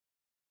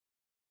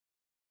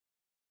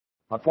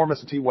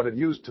Conformity what it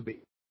used to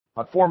be.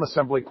 Conform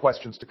assembly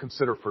questions to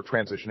consider for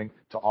transitioning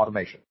to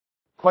automation.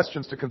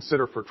 Questions to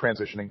consider for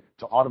transitioning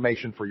to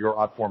automation for your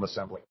Outform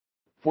assembly.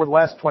 For the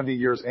last 20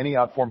 years, any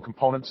Outform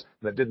components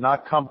that did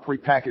not come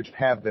prepackaged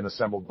have been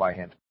assembled by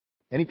hand.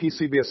 Any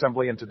PCB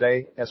assembly in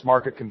today's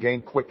market can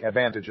gain quick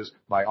advantages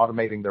by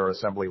automating their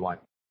assembly line.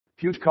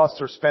 Huge costs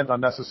are spent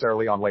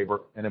unnecessarily on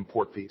labor and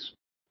import fees.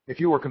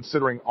 If you are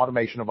considering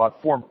automation of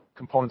Outform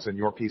components in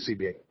your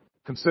PCB,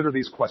 consider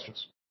these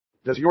questions.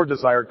 Does your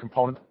desired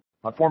component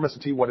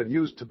conformity what it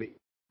used to be?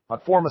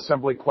 Outform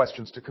assembly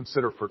questions to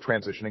consider for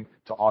transitioning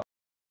to automation.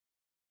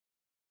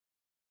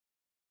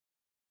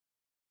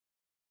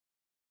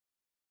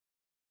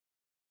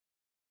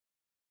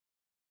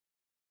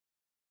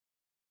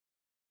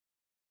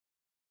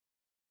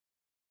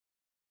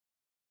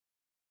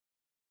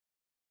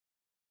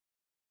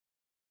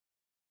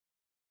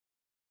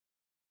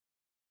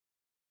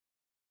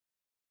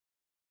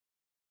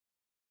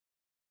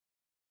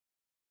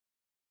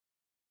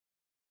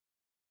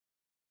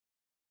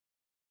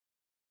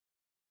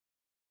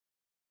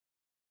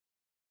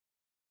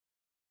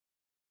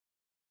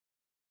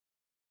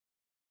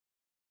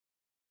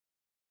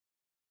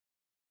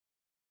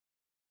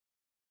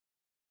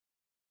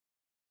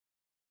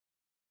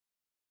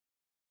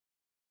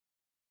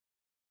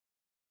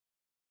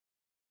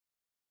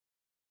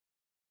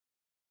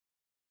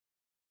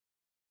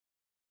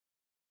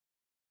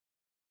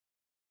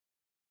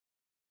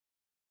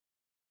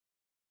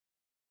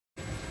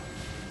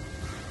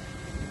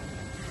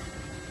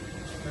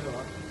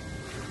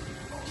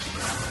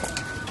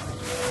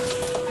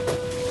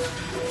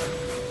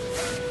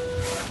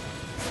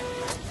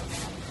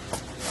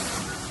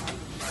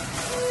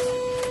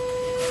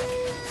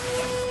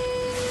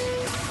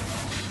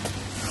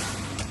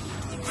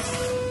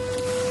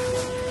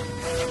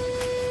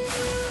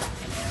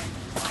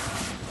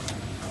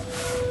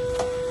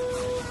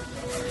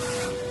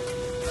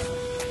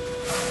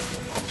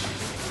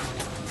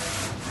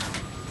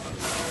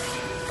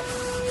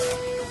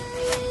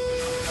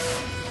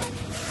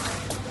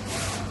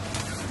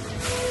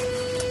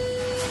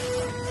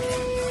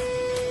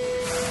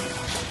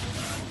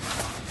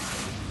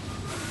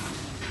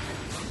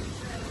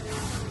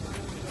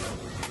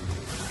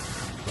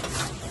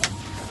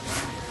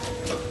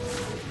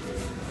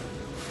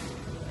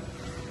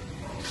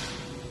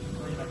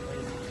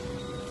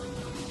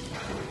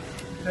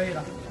可以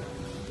了。